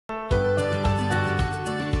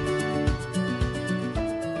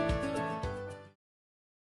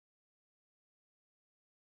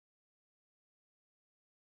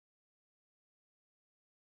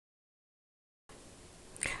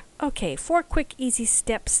Okay, 4 quick easy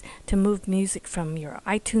steps to move music from your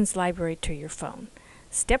iTunes library to your phone.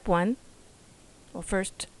 Step 1, well,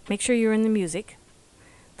 first make sure you're in the music,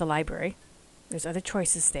 the library. There's other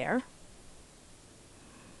choices there.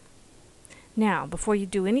 Now, before you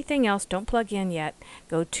do anything else, don't plug in yet.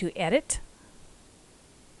 Go to Edit,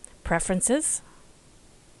 Preferences.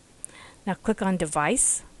 Now click on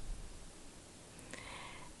Device.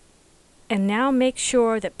 And now make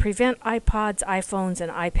sure that Prevent iPods, iPhones,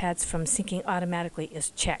 and iPads from syncing automatically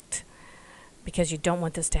is checked, because you don't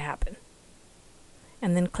want this to happen.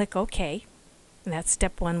 And then click OK. And that's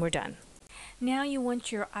step 1, we're done. Now you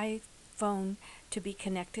want your iPhone to be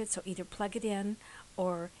connected, so either plug it in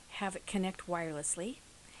or have it connect wirelessly.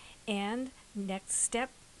 And next, step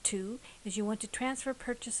 2 is you want to transfer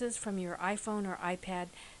purchases from your iPhone or iPad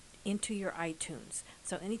into your iTunes.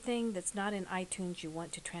 So anything that's not in iTunes, you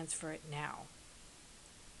want to transfer it now.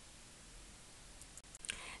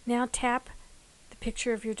 Now tap the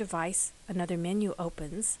picture of your device, another menu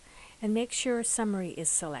opens, and make sure Summary is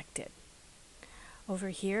selected. Over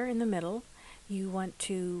here in the middle, you want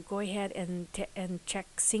to go ahead and check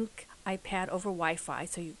Sync iPad over Wi-Fi,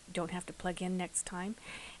 so you don't have to plug in next time.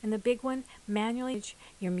 And the big one, manually manage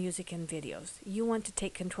your music and videos. You want to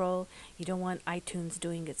take control. You don't want iTunes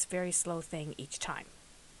doing its very slow thing each time.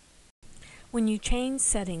 When you change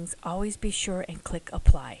settings, always be sure and click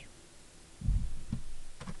Apply.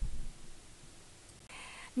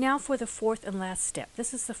 Now for the 4th and last step.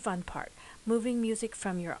 This is the fun part. Moving music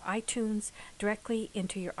from your iTunes directly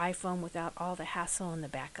into your iPhone without all the hassle and the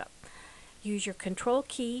backup. Use your Control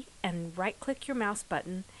key and right-click your mouse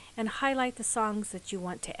button and highlight the songs that you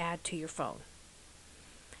want to add to your phone.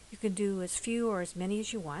 You can do as few or as many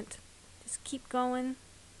as you want. Just keep going.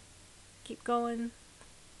 Keep going.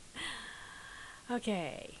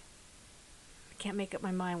 Okay. I can't make up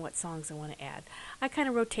my mind what songs I want to add. I kind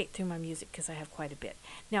of rotate through my music because I have quite a bit.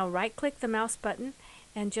 Now right-click the mouse button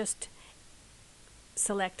and just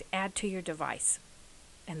select Add to your device.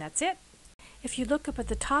 And that's it. If you look up at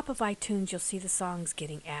the top of iTunes, you'll see the songs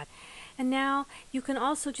getting added. And now you can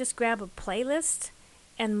also just grab a playlist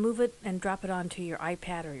and move it and drop it onto your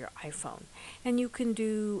iPad or your iPhone. And you can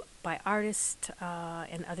do by artist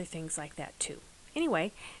and other things like that too.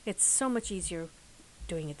 Anyway, it's so much easier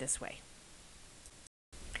doing it this way.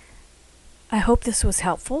 I hope this was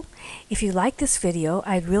helpful. If you like this video,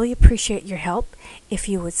 I'd really appreciate your help if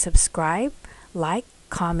you would subscribe, like,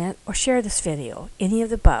 comment, or share this video. Any of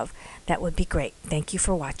the above. That would be great. Thank you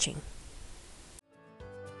for watching.